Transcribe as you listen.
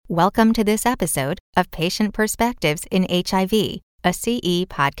Welcome to this episode of Patient Perspectives in HIV, a CE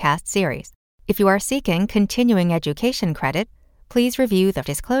podcast series. If you are seeking continuing education credit, please review the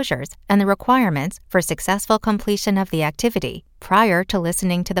disclosures and the requirements for successful completion of the activity prior to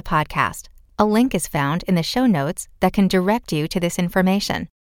listening to the podcast. A link is found in the show notes that can direct you to this information.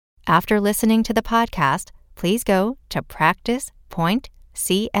 After listening to the podcast, please go to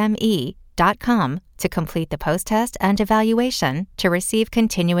practicepointcme.com to complete the post-test and evaluation to receive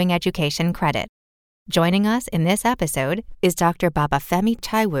continuing education credit. Joining us in this episode is Dr. Babafemi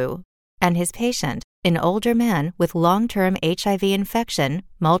Taiwo and his patient, an older man with long-term HIV infection,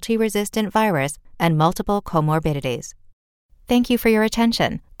 multi-resistant virus, and multiple comorbidities. Thank you for your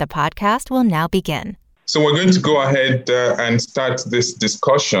attention. The podcast will now begin. So we're going to go ahead and start this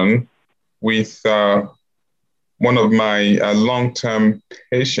discussion with one of my long-term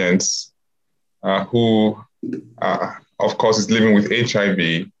patients who, of course, is living with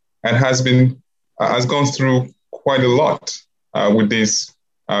HIV and has gone through quite a lot with this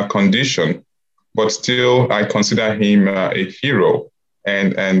condition. But still, I consider him a hero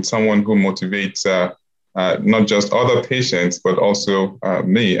and someone who motivates not just other patients, but also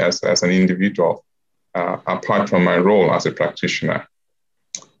me as an individual, apart from my role as a practitioner.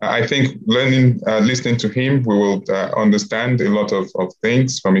 I think listening to him, we will understand a lot of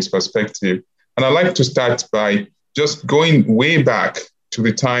things from his perspective. And I'd like to start by just going way back to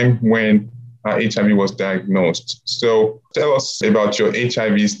the time when HIV was diagnosed. So tell us about your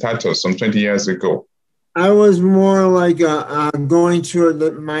HIV status some 20 years ago. I was more like going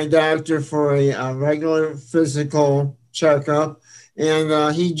to my doctor for a regular physical checkup,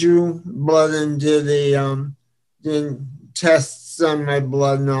 and he drew blood and did tests on my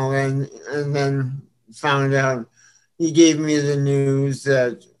blood and all that, and then found out. He gave me the news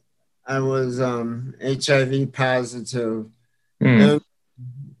that I was HIV positive. And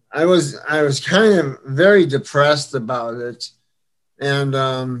I was kind of very depressed about it. And,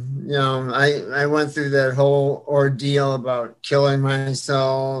 I went through that whole ordeal about killing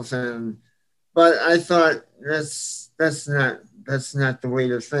myself. But I thought that's not the way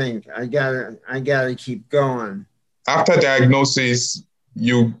to think. I gotta keep going. After diagnosis,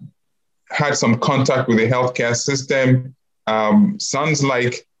 you had some contact with the healthcare system. Sounds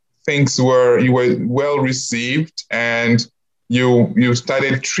like you were well received and you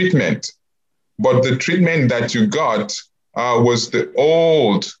started treatment. But the treatment that you got was the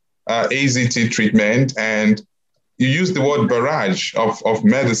old AZT treatment, and you used the word barrage of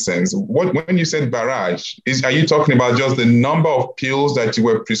medicines. When you said barrage, are you talking about just the number of pills that you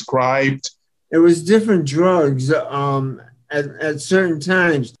were prescribed? It was different drugs at certain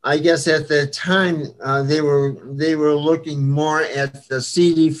times. I guess at that time they were looking more at the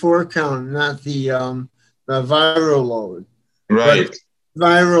CD4 count, not the viral load. Right. But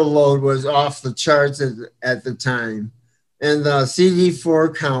viral load was off the charts at the time, and the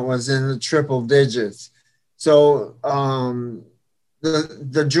CD4 count was in the triple digits. So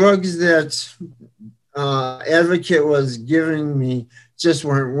the drugs that Advocate was giving me just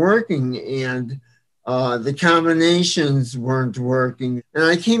weren't working, and the combinations weren't working. And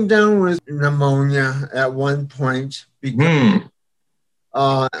I came down with pneumonia at one point because,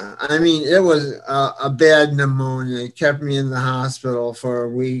 it was a bad pneumonia. It kept me in the hospital for a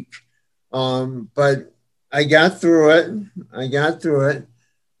week. But I got through it.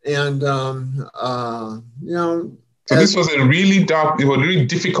 And, So this was a really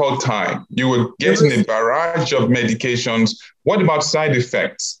difficult time. You were getting a barrage of medications. What about side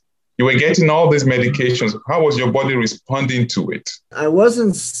effects? You were getting all these medications. How was your body responding to it? I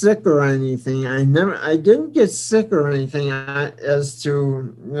wasn't sick or anything. I didn't get sick or anything as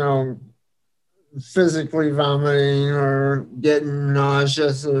to, physically vomiting or getting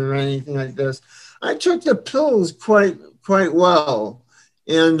nauseous or anything like this. I took the pills quite well.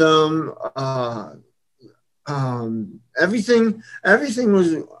 And everything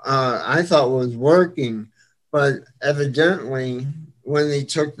was, I thought was working, but evidently when they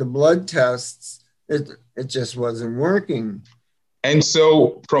took the blood tests, it just wasn't working. And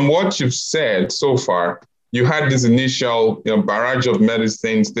so from what you've said so far, you had this initial barrage of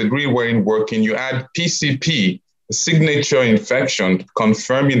medicines that really weren't working. You had PCP, a signature infection,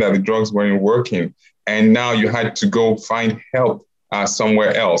 confirming that the drugs weren't working. And now you had to go find help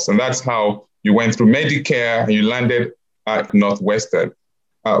somewhere else. And that's how you went through Medicare and you landed at Northwestern.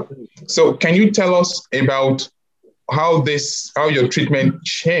 So can you tell us about how your treatment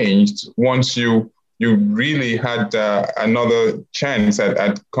changed once you really had another chance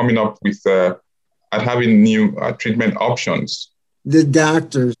at coming up with at having new treatment options? The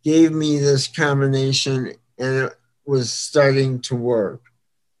doctors gave me this combination and it was starting to work.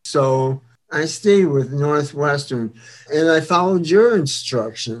 So I stayed with Northwestern, and I followed your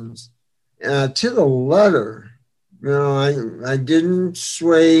instructions to the letter. I didn't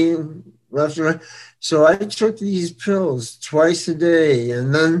sway left or right. So I took these pills twice a day,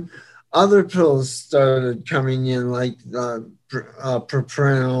 and then other pills started coming in, like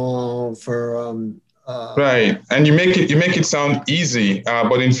propranolol for Right, and you make it sound easy,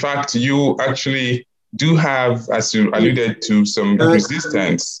 but in fact, you actually do have, as you alluded to, some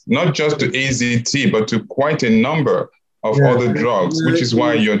resistance, not just to AZT, but to quite a number of other drugs, which is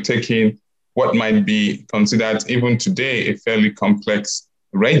why you're taking what might be considered even today a fairly complex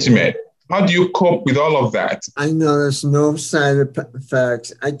regimen. How do you cope with all of that? I notice no side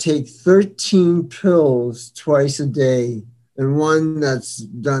effects. I take 13 pills twice a day, and one that's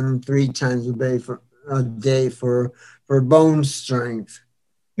done 3 times a day for bone strength.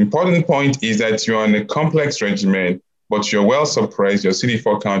 Important point is that you're on a complex regimen, but you're well suppressed. Your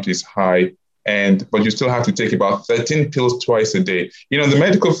CD4 count is high, but you still have to take about 13 pills twice a day. In the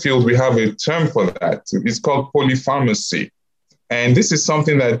medical field, we have a term for that. It's called polypharmacy. And this is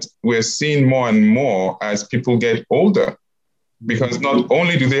something that we're seeing more and more as people get older, because not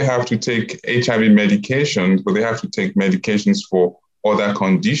only do they have to take HIV medications, but they have to take medications for other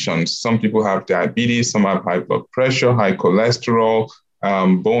conditions. Some people have diabetes, some have high blood pressure, high cholesterol,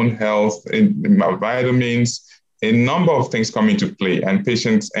 bone health, vitamins, a number of things come into play, and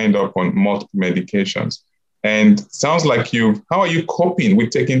patients end up on multiple medications. And sounds like how are you coping with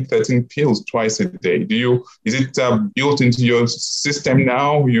taking 13 pills twice a day? Is it built into your system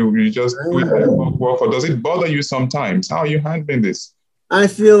now? You just do it at work, or does it bother you sometimes? How are you handling this? I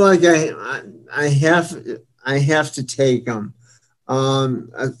feel like I have to take them,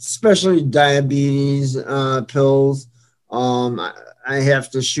 especially diabetes pills. I have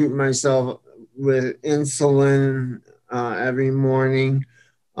to shoot myself with insulin every morning.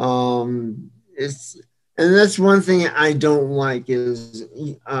 And that's one thing I don't like is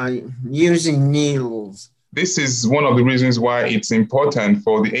using needles. This is one of the reasons why it's important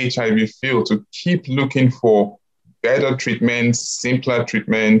for the HIV field to keep looking for better treatments, simpler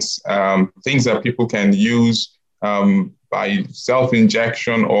treatments, things that people can use by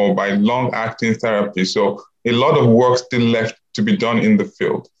self-injection or by long-acting therapy. So a lot of work still left to be done in the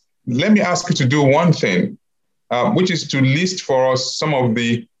field. Let me ask you to do one thing, which is to list for us some of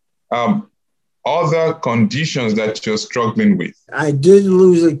the other conditions that you're struggling with. I did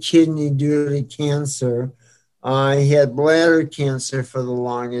lose a kidney due to cancer. I had bladder cancer for the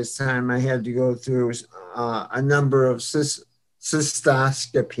longest time. I had to go through a number of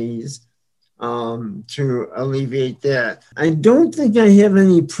cystoscopies to alleviate that. I don't think I have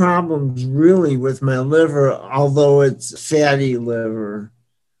any problems really with my liver, although it's fatty liver.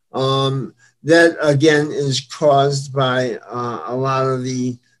 That again is caused by a lot of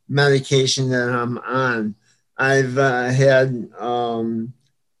the medication that I'm on. I've had portal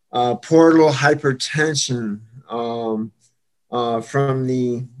hypertension from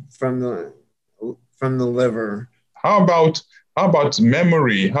the liver. How about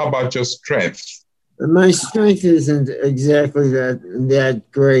memory? How about your strength? My strength isn't exactly that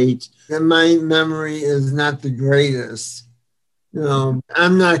great, and my memory is not the greatest.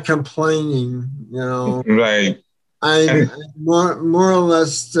 I'm not complaining. Right. I more or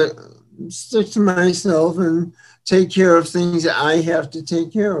less stick to myself and take care of things that I have to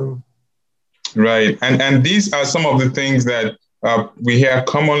take care of. Right. And these are some of the things that we hear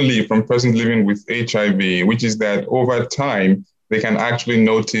commonly from persons living with HIV, which is that over time, they can actually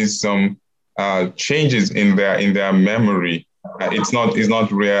notice some changes in their memory. It's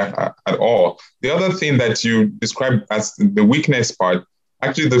not rare at all. The other thing that you described as the weakness part,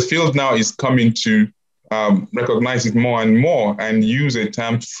 actually the field now is coming to recognize it more and more and use a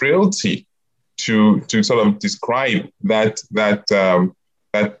term frailty to sort of describe that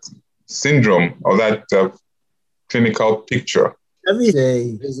syndrome or that clinical picture. Every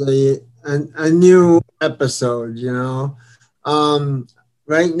day is a new episode,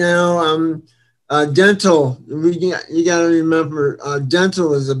 Right now, dental, you got to remember,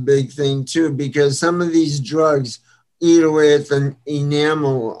 dental is a big thing too, because some of these drugs eat away at the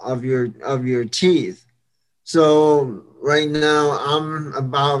enamel of your teeth. So right now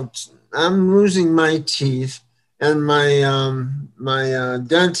I'm losing my teeth, and my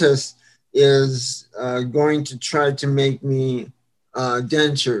dentist is going to try to make me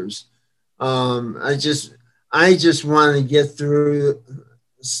dentures. I just want to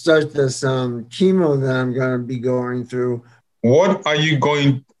start this chemo that I'm going to be going through. What are you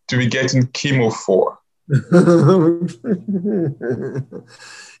going to be getting chemo for?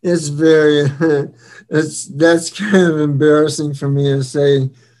 That's kind of embarrassing for me to say.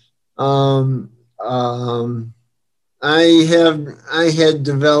 I had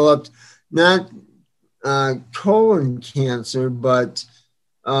developed not colon cancer, but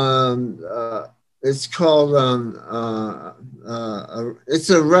it's called it's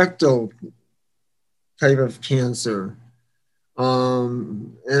a rectal type of cancer,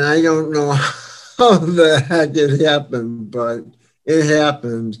 and I don't know how the heck it happened, but it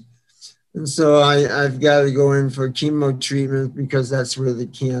happened. And so I've got to go in for chemo treatment because that's where the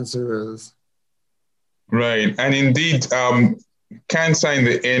cancer is. Right. And indeed, cancer in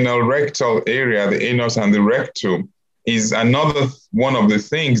the anal rectal area, the anus and the rectum, is another one of the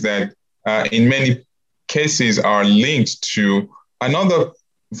things that in many cases are linked to another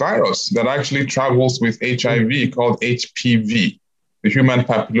virus that actually travels with HIV called HPV, the human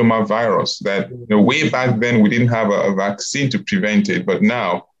papilloma virus, that way back then we didn't have a vaccine to prevent it, but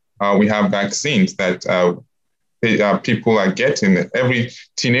now we have vaccines that people are getting. Every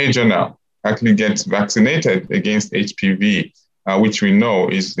teenager now actually gets vaccinated against HPV, which we know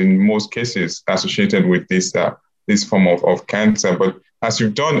is in most cases associated with this form of cancer. But as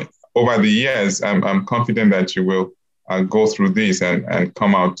you've done over the years, I'm confident that you will go through this and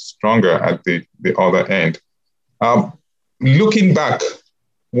come out stronger at the other end. Looking back,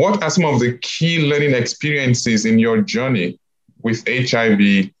 what are some of the key learning experiences in your journey with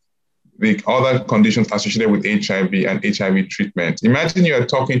HIV, the other conditions associated with HIV and HIV treatment? Imagine you are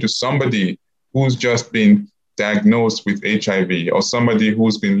talking to somebody who's just been diagnosed with HIV, or somebody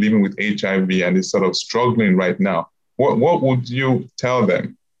who's been living with HIV and is sort of struggling right now. What would you tell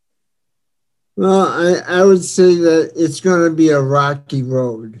them? Well, I would say that it's going to be a rocky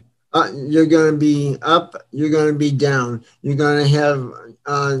road. You're going to be up, you're going to be down. You're going to have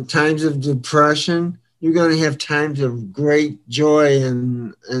times of depression. You're going to have times of great joy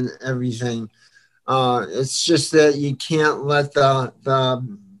and everything. It's just that you can't let the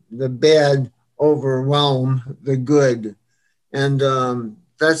bad overwhelm the good. And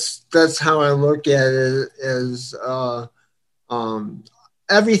that's how I look at it, as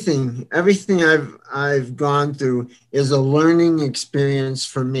everything I've gone through is a learning experience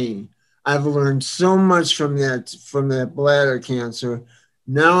for me. I've learned so much from that bladder cancer.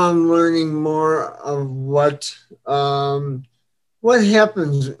 Now I'm learning more of what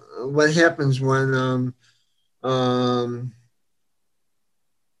happens when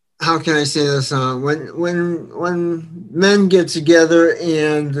how can I say this? When men get together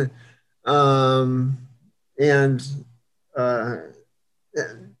and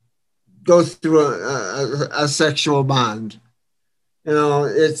go through a sexual bond. You know,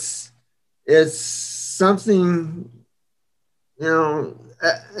 it's something. You know,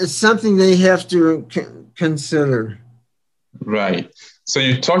 it's something they have to consider. Right. So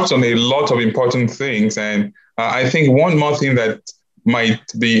you touched on a lot of important things, and I think one more thing that might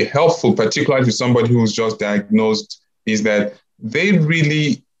be helpful, particularly to somebody who's just diagnosed, is that they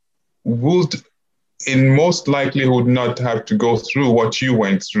really would, in most likelihood, not have to go through what you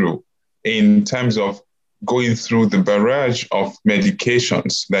went through in terms of going through the barrage of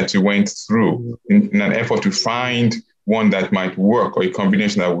medications that you went through in an effort to find one that might work, or a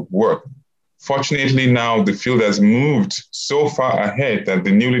combination that would work. Fortunately, now the field has moved so far ahead that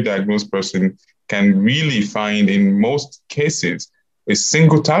the newly diagnosed person can really find, in most cases, a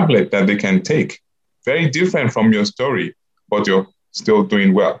single tablet that they can take. Very different from your story, but you're still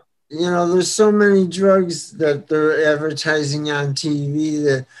doing well. You know, there's so many drugs that they're advertising on TV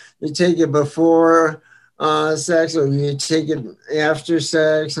that you take it before sex, or you take it after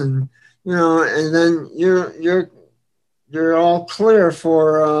sex, and you know, and then you're all clear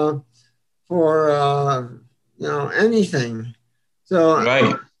for you know, anything. So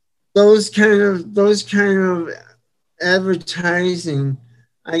right. those kind of advertising,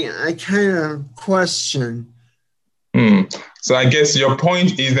 I kind of question. So I guess your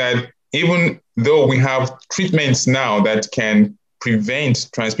point is that even though we have treatments now that can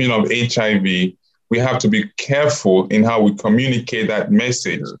prevent transmission of HIV, we have to be careful in how we communicate that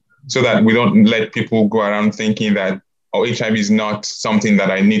message, so that we don't let people go around thinking that, oh, HIV is not something that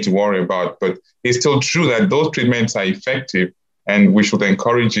I need to worry about. But it's still true that those treatments are effective, and we should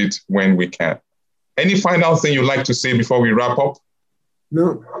encourage it when we can. Any final thing you'd like to say before we wrap up?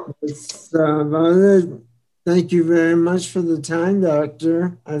 No, it's about it. Thank you very much for the time,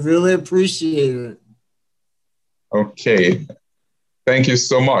 Doctor. I really appreciate it. Okay. Thank you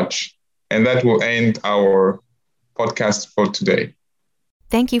so much. And that will end our podcast for today.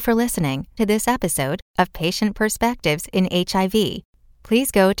 Thank you for listening to this episode of Patient Perspectives in HIV.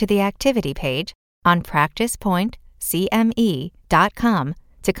 Please go to the activity page on practicepointcme.com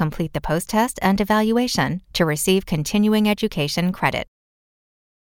to complete the post-test and evaluation to receive continuing education credit.